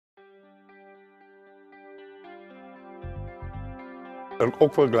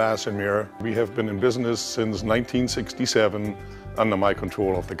Oakville Glass and Mirror. We have been in business since 1967 under my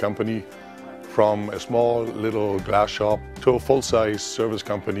control of the company. From a small little glass shop to a full-size service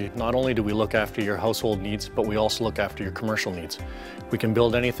company. Not only do we look after your household needs, but we also look after your commercial needs. We can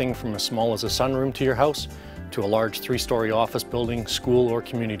build anything from as small as a sunroom to your house to a large 3-story office building, school or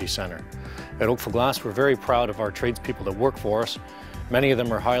community center. At Oakville Glass, we're very proud of our tradespeople that work for us. Many of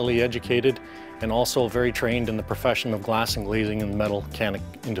them are highly educated and also very trained in the profession of glass and glazing in the metal mechanic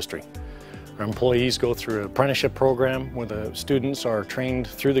industry. Our employees go through an apprenticeship program where the students are trained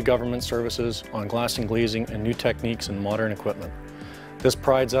through the government services on glass and glazing and new techniques and modern equipment. This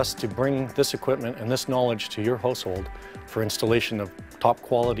prides us to bring this equipment and this knowledge to your household for installation of top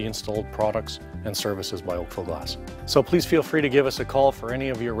quality installed products and services by Oakville Glass. So please feel free to give us a call for any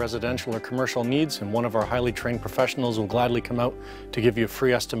of your residential or commercial needs, and one of our highly trained professionals will gladly come out to give you a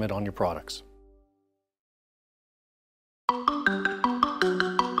free estimate on your products.